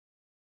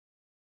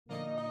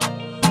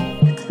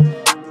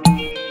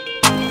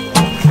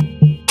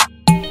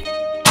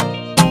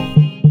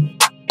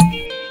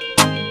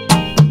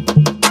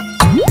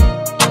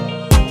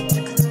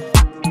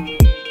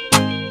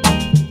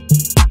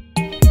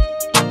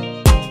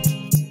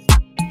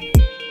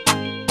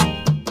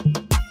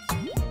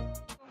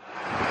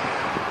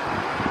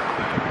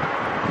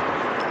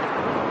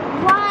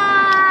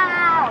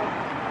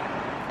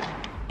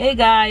Hey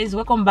guys,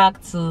 welcome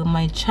back to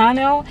my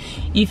channel.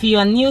 If you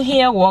are new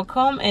here,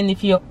 welcome, and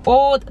if you're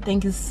old,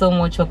 thank you so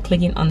much for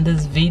clicking on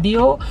this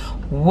video.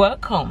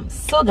 Welcome.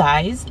 So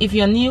guys, if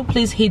you're new,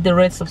 please hit the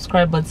red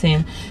subscribe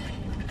button,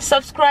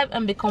 subscribe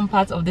and become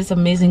part of this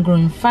amazing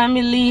growing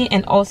family,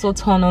 and also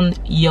turn on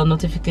your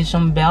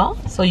notification bell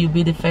so you'll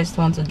be the first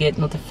one to get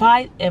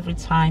notified every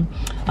time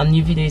a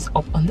new video is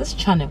up on this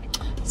channel.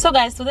 So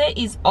guys, today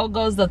is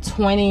August the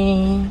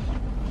 20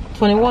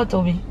 what,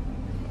 Toby?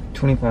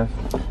 25.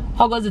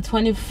 August the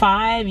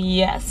 25.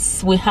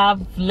 Yes, we have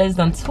less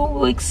than 2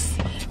 weeks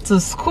to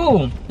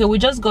school. So we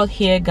just got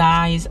here,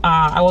 guys.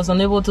 I was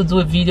unable to do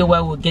a video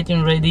while we were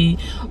getting ready.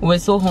 We were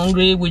so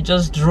hungry, we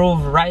just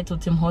drove right to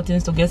Tim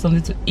Hortons to get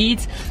something to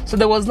eat, so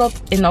there was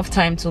not enough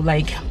time to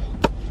like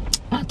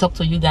talk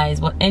to you guys.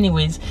 But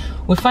anyways,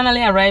 we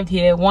finally arrived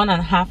here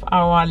 1.5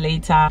 hours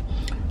later.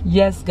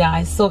 Yes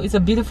guys, so it's a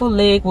beautiful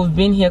lake. We've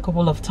been here a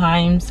couple of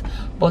times,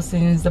 but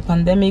since the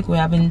pandemic we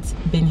haven't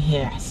been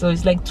here. So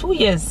it's like 2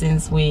 years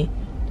since we,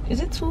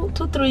 is it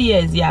 3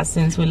 years, yeah,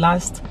 since we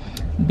last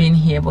been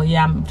here. But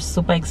yeah, I'm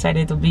super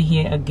excited to be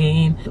here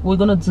again. We're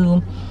gonna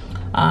do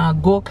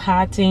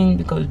go-karting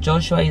because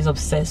Joshua is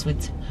obsessed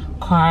with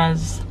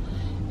cars,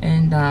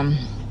 and I'm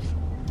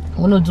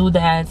gonna do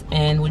that,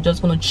 and we're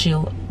just gonna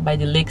chill by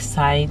the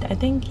lakeside. I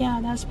think,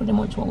 yeah, that's pretty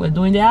much what we're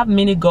doing. They have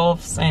mini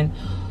golfs and,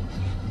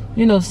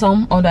 you know,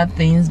 some other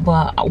things,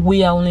 but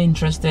we are only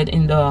interested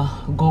in the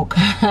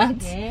go-kart.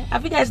 Yeah.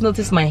 Have you guys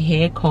noticed my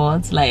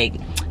haircut? Like,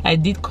 I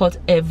did cut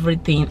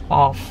everything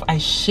off. I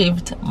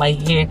shaved my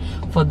hair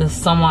for the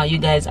summer, you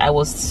guys. I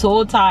was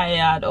so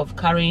tired of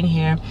carrying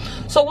hair.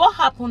 So what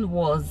happened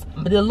was,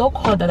 the low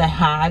cut that I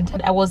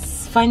had, I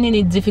was finding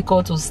it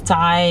difficult to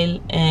style,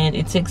 and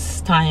it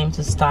takes time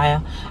to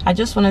style. I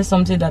just wanted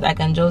something that I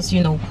can just,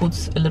 you know,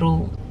 put a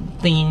little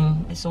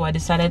thing, so I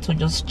decided to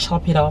just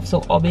chop it off.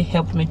 So Obi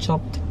helped me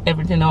chop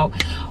everything off.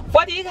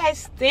 What do you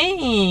guys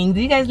think?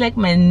 Do you guys like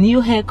my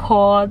new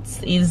haircut?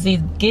 Is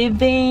it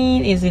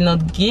giving? Is it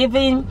not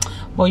giving?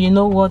 But you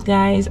know what,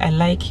 guys, I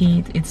like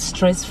it. It's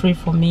stress-free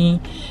for me,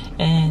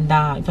 and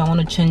if I want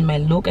to change my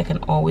look, I can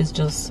always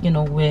just, you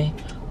know, wear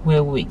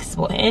wigs.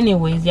 But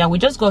anyways, yeah, we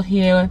just got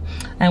here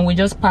and we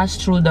just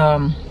passed through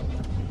the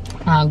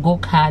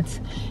go-kart,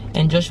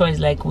 and Joshua is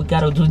like, we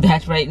gotta do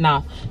that right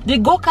now. The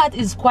go-kart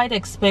is quite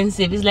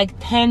expensive. It's like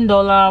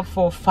 $10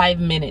 for 5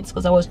 minutes,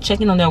 because I was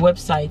checking on their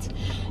website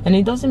and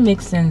it doesn't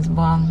make sense.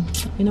 But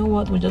you know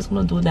what, we're just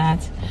gonna do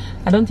that.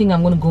 I don't think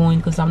I'm gonna go in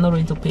because I'm not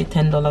ready to pay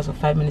 $10 for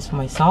 5 minutes for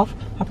myself.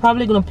 I'm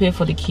probably gonna pay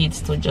for the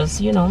kids to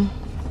just, you know,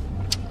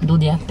 do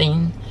their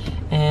thing.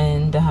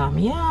 And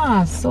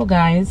yeah, so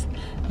guys,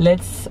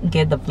 let's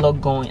get the vlog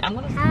going. I'm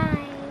gonna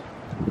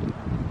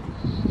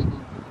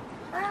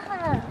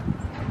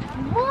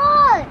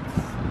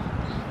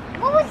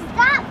What was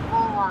that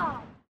for?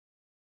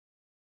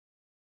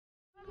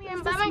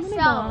 I'm by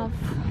myself.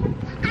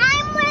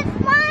 I'm with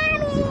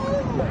mommy.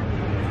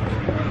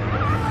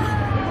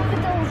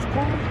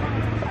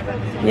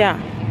 yeah.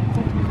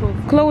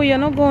 Chloe, you're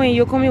not going,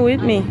 you're coming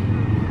with me. Is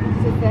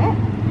it that?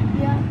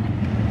 Yeah.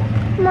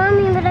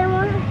 Mommy, but I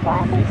want to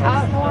drive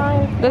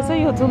it. They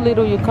say you're too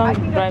little, you can't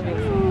drive it.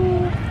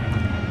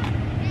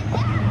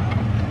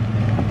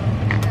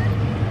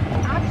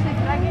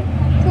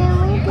 Can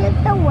we get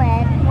the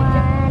red one?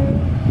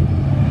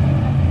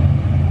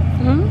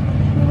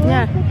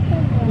 Yeah,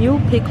 you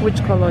pick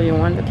which color you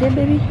want, okay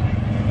baby?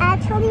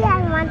 Actually,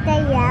 I want the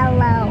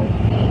yellow.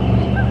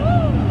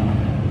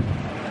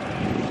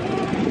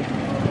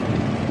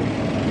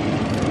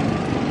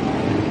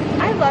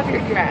 I love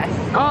your dress.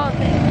 Oh,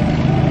 thank you.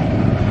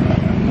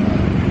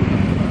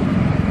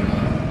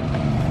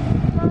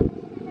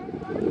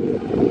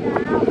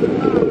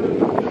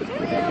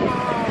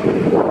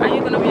 Are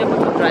you gonna be able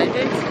to drive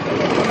it?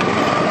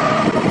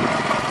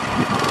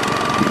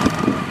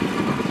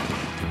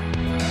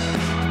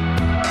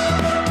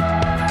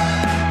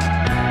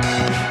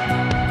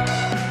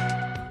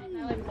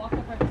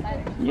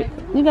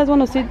 You guys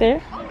want to sit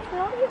there?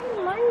 No, this is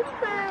my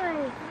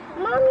turn.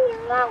 Mommy,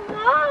 you're not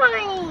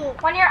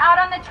right. When you're out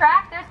on the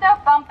track, there's no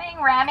bumping,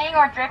 ramming,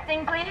 or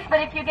drifting, please. But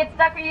if you get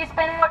stuck or you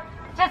spin,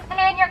 just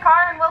stay in your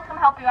car and we'll come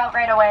help you out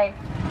right away.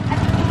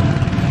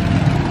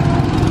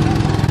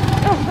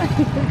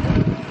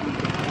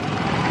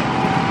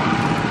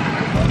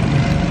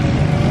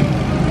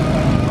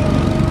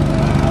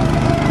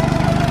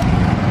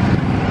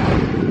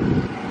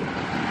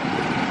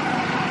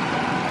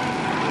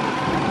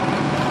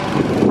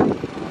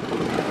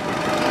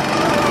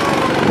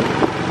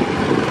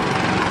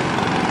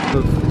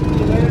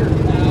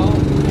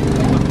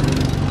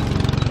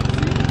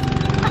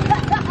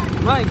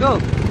 Right, go.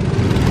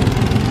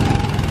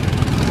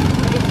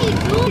 What is he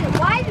doing?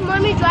 Why is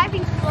mommy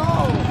driving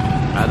slow?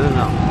 I don't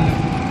know.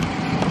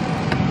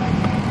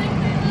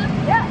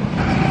 Yeah.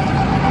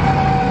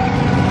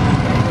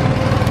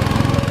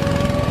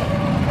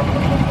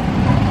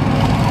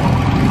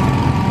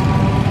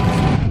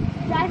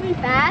 Driving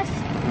fast?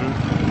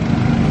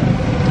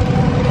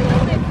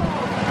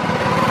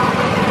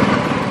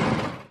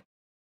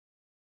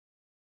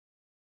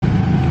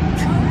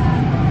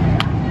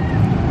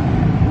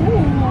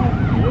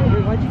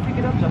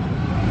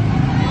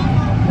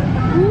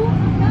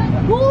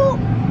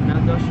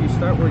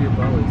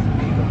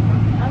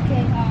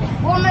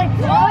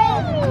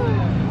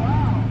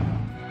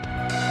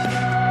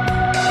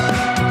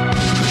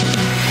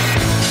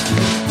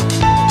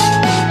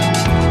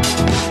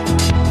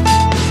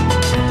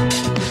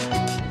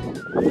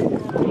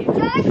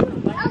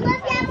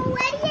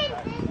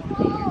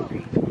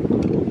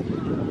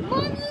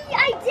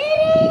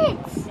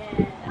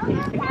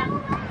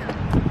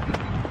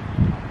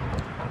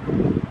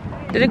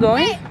 Is it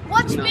going? Hey,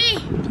 watch me.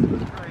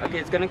 Okay,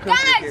 it's gonna come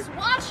through Guys, here.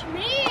 watch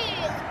me.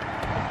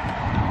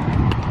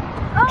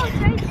 Oh, it's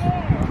right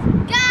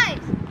there. Guys.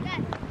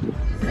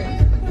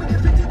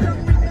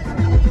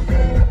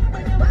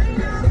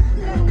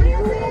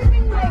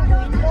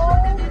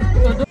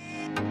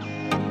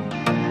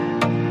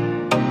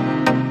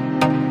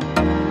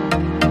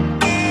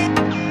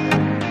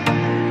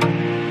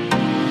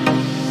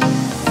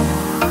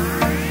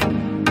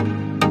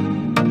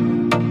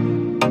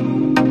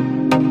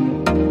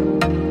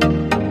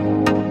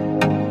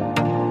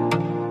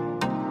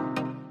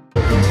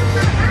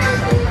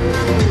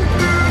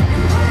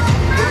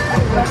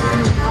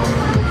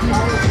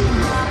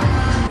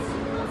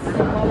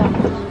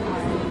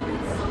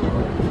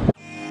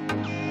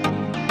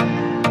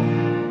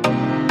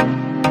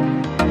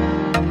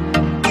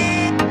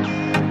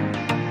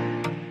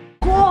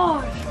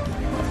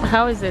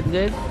 How is it?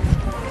 Good?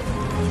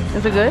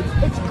 Is it good?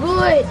 It's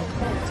good.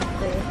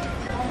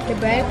 The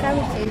bread crumb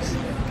tastes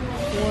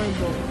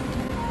horrible.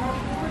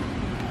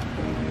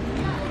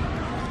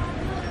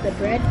 The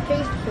bread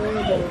tastes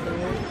horrible,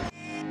 bro.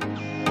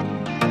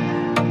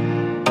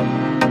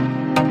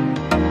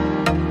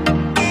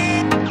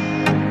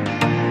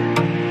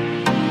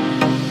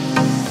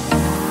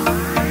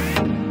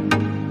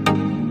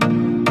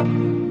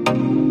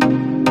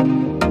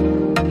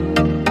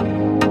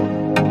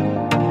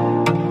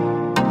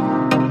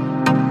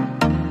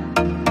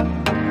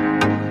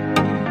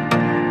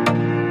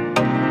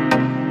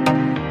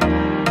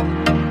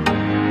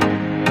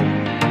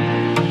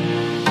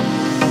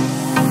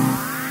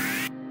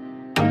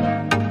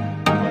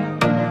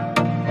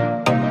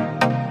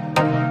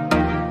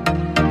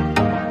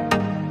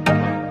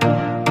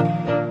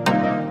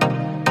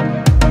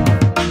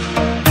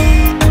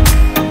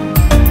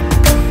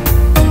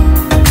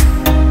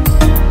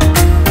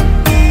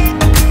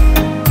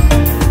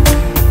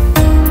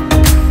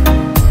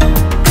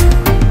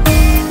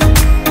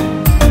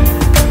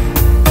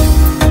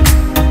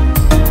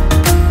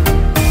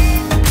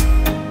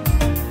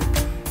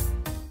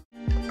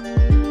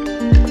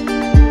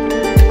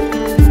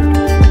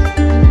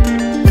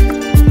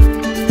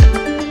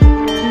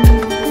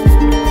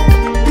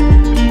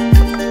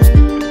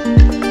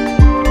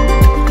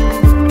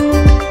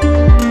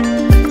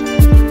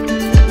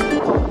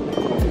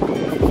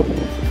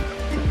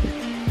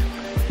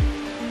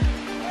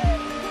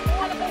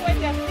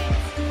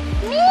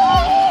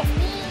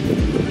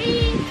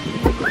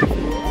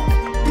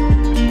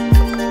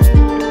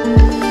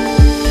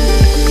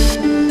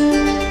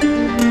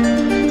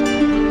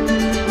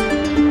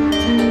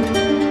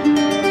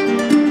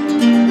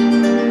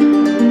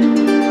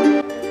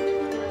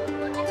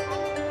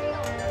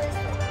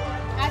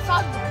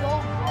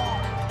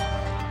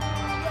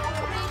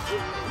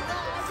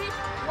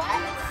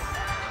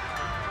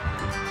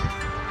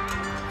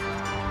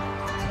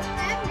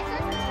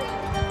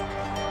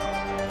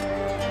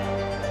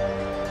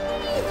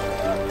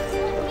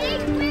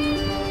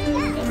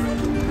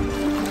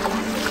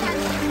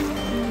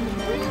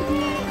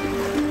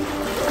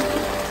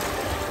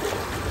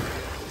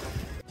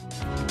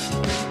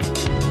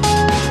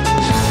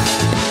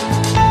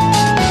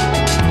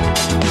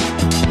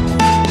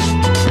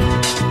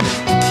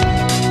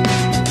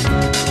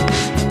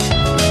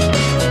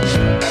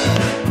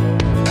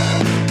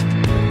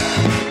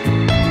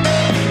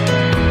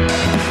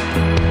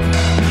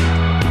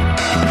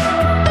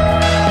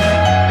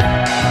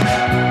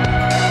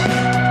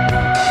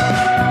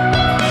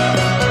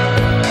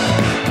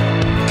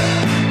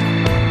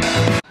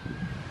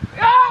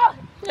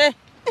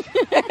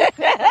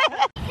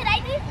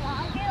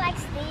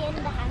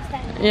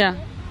 Yeah.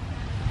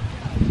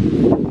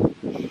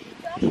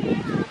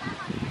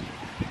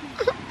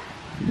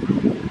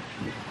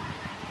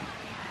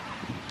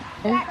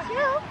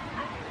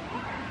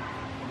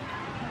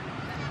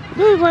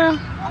 Very well.